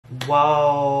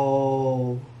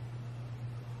Whoa.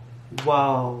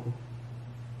 Whoa.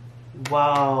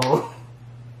 Whoa.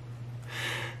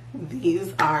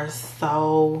 These are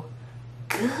so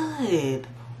good.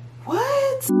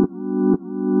 What?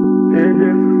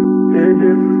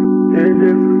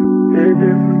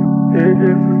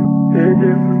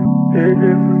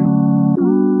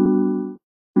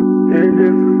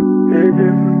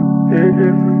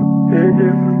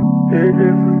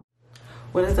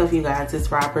 What is up, you guys? It's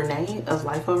Robyn Renay of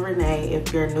Life of Renay.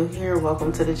 If you're new here,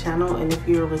 welcome to the channel, and if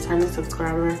you're a returning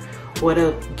subscriber, what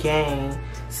up, gang?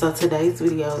 So today's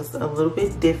video is a little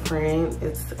bit different.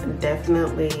 It's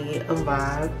definitely a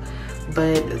vibe,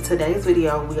 but today's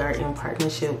video we are in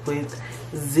partnership with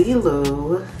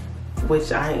Zeelool,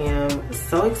 which I am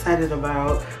so excited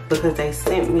about because they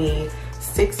sent me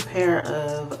 6 pair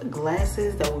of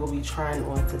glasses that we'll be trying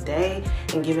on today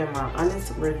and giving my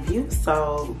honest review.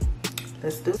 So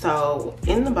let's do it. So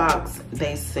in the box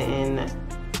they send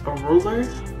a ruler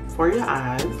for your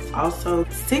eyes, also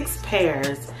 6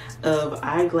 pairs of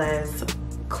eyeglass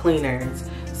cleaners.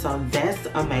 So that's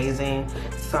amazing.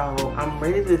 So I'm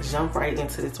ready to jump right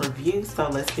into this review, so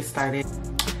let's get started.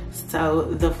 So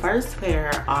the first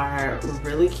pair are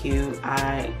really cute.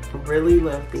 I really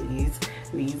love these.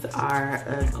 These are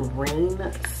a green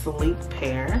sleek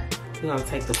pair. We're gonna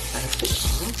take the plastic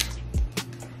off.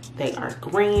 They are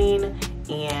green,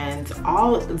 and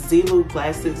all Zeelool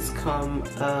glasses come,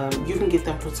 you can get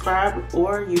them prescribed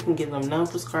or you can get them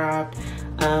non-prescribed.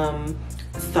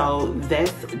 So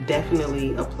that's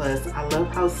definitely a plus. I love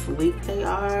how sleek they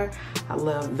are. I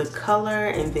love the color,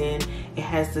 and then it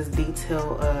has this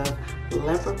detail of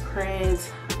leopard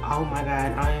print. Oh my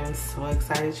god, I am so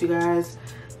excited, you guys.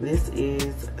 This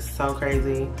is so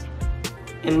crazy.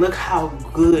 And look how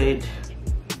good.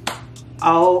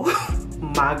 Oh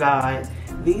my god,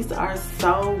 these are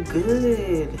so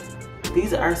good.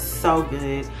 These are so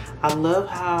good. I love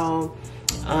how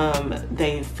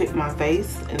they fit my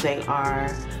face, and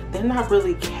they're not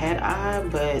really cat eye,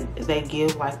 but they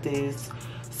give like this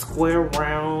square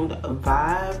round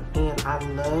vibe, and I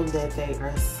love that they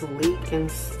are sleek and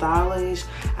stylish.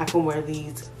 I can wear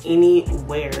these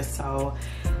anywhere. So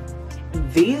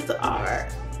these are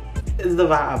the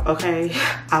vibe, okay?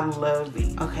 I love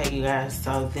these. Okay, you guys,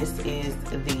 so this is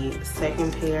the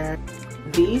second pair.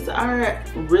 These are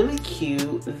really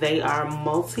cute. They are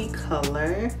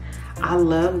multicolor. I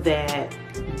love that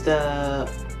the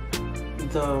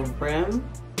rim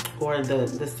or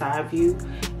the side view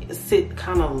sit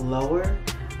kind of lower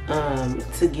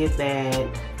to give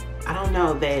that, I don't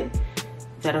know,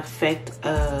 that effect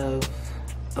of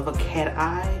a cat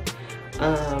eye.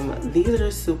 These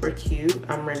are super cute.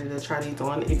 I'm ready to try these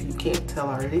on if you can't tell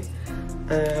already.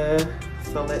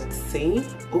 So let's see.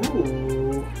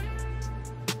 Ooh.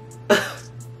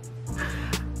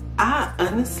 I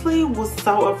honestly was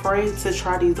so afraid to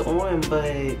try these on,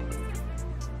 but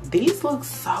these look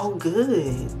so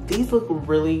good. These look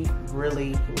really,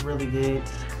 really, really good.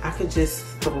 I could just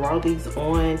throw these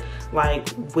on like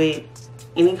with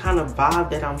any kind of vibe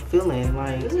that I'm feeling.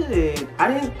 Like, good. I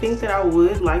didn't think that I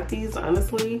would like these,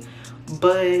 honestly,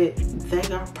 but they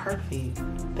are perfect.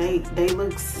 They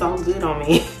look so good on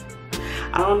me.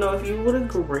 I don't know if you would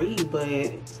agree,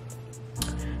 but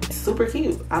super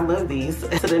cute. I love these.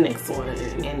 To the next one,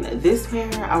 and this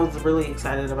pair I was really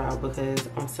excited about because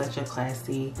I'm such a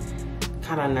classy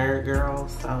kind of nerd girl.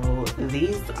 So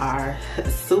these are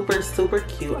super, super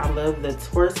cute. I love the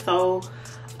torso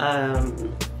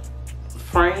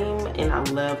frame, and I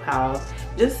love how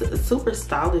just super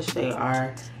stylish they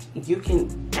are. You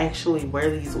can actually wear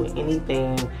these with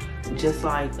anything, just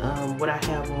like what I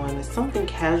have on is something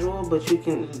casual, but you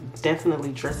can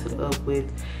definitely dress it up with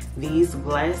these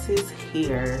glasses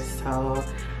here. So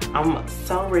I'm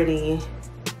so ready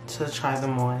to try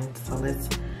them on, so let's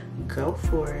go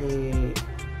for it.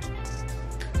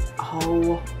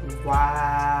 Oh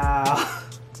wow.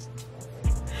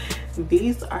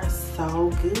 These are so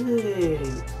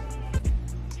good.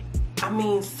 I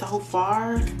mean, so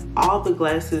far, all the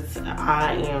glasses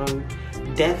I am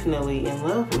definitely in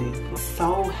love with. I'm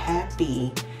so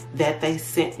happy that they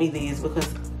sent me these because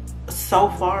so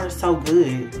far, so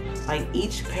good. Like,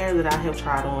 each pair that I have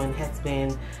tried on has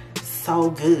been so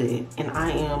good, and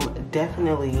I am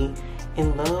definitely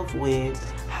in love with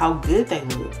how good they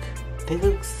look. They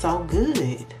look so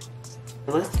good.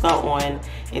 Let's go on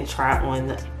and try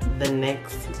on the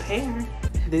next pair.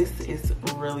 This is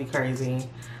really crazy.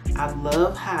 I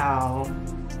love how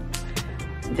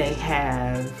they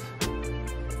have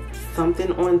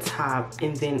something on top,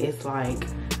 and then it's like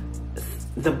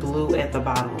the blue at the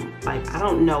bottom. Like, I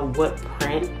don't know what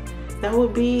print that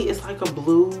would be. It's like a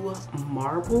blue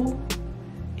marble,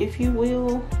 if you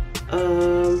will.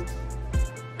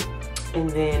 And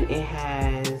then it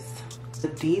has the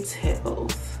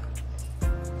details.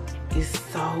 It's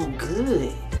so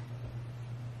good.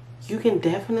 You can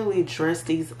definitely dress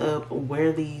these up,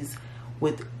 wear these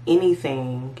with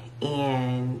anything,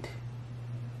 and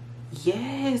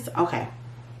yes. Okay,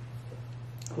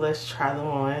 let's try them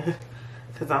on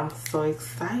because I'm so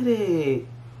excited.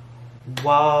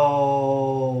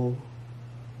 Whoa,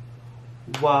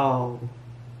 whoa,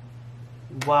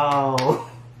 whoa.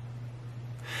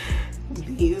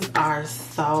 These are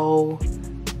so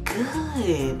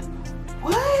good.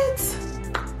 What?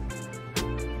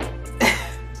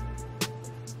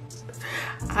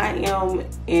 I am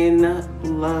in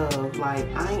love. Like,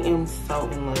 I am so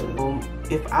in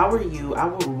love. If I were you, I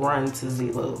would run to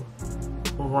Zeelool.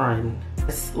 Run.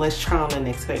 Let's try on the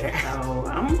next pair. So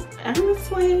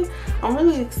I'm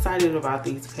really excited about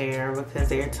these pair because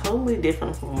they're totally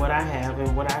different from what I have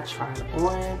and what I tried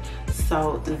on.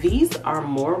 So these are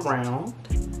more round.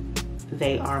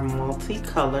 They are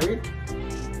multicolored,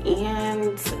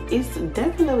 and it's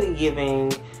definitely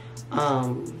giving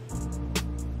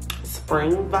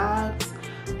spring vibes.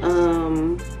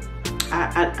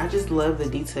 I just love the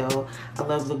detail. I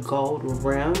love the gold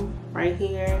rim right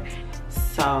here.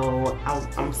 So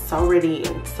I'm so ready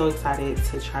and so excited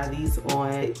to try these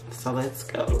on. So let's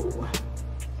go.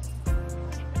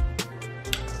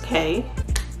 Okay,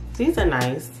 these are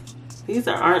nice. These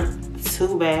aren't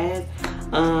too bad.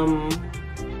 I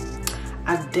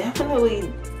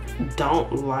definitely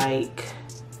don't like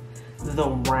the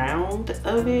round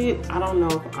of it. I don't know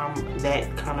if I'm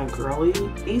that kind of girly.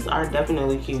 These are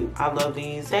definitely cute. I love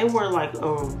these. They were like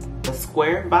a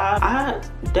square vibe. I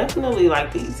definitely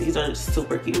like these. These are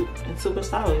super cute and super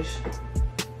stylish.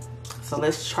 So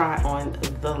let's try on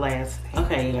the last thing.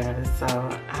 Okay, guys, so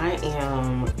I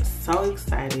am so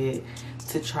excited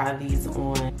to try these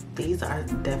on. These are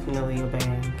definitely a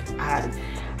bang. I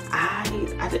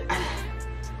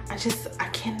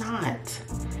cannot.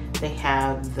 They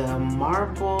have the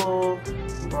marble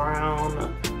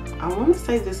brown. I want to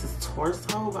say this is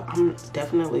torso, but I'm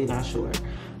definitely not sure.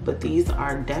 But these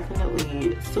are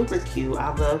definitely super cute.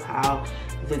 I love how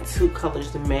the two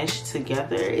colors mesh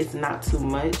together. It's not too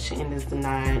much and it's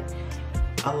not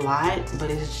a lot,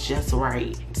 but it's just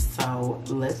right. So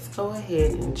let's go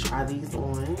ahead and try these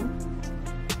on.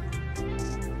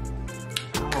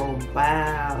 Oh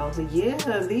wow, yeah,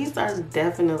 these are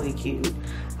definitely cute.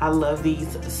 I love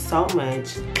these so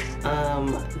much.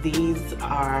 These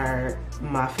are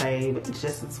my fave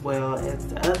just as well as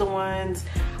the other ones.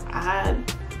 I'm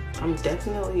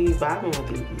definitely vibing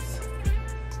with these.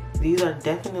 These are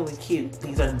definitely cute.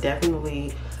 These are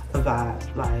definitely a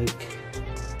vibe, like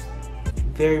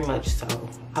very much so.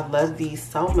 I love these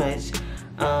so much.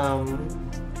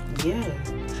 Yeah,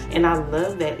 and I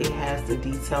love that it has the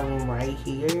detailing right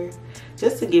here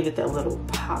just to give it that little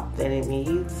pop that it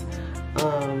needs.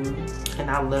 And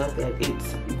I love that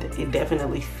it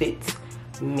definitely fits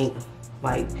me.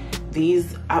 Like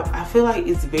these, I feel like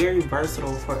it's very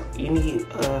versatile for any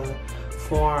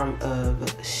form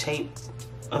of shape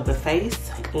of the face,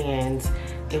 and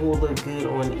it will look good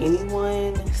on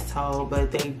anyone. So,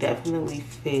 but they definitely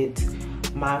fit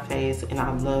my face, and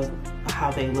I love how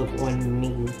they look on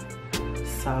me.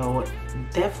 So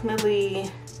definitely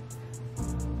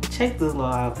check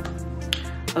Zeelool out.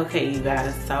 Okay, you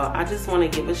guys, so I just want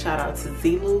to give a shout out to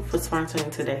Zeelool for sponsoring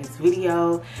today's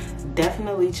video.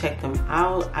 Definitely check them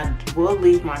out. I will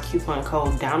leave my coupon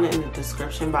code down in the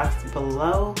description box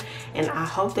below, and I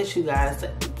hope that you guys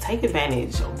take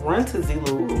advantage. Run to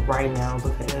Zeelool right now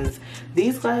because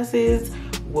these glasses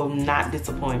will not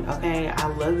disappoint. Okay, I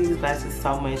love these glasses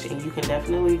so much, and you can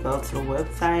definitely go to the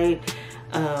website.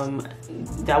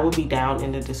 That will be down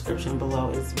in the description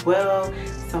below as well.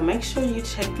 So make sure you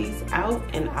check these out,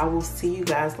 and I will see you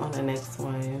guys on the next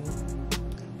one.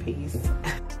 Peace.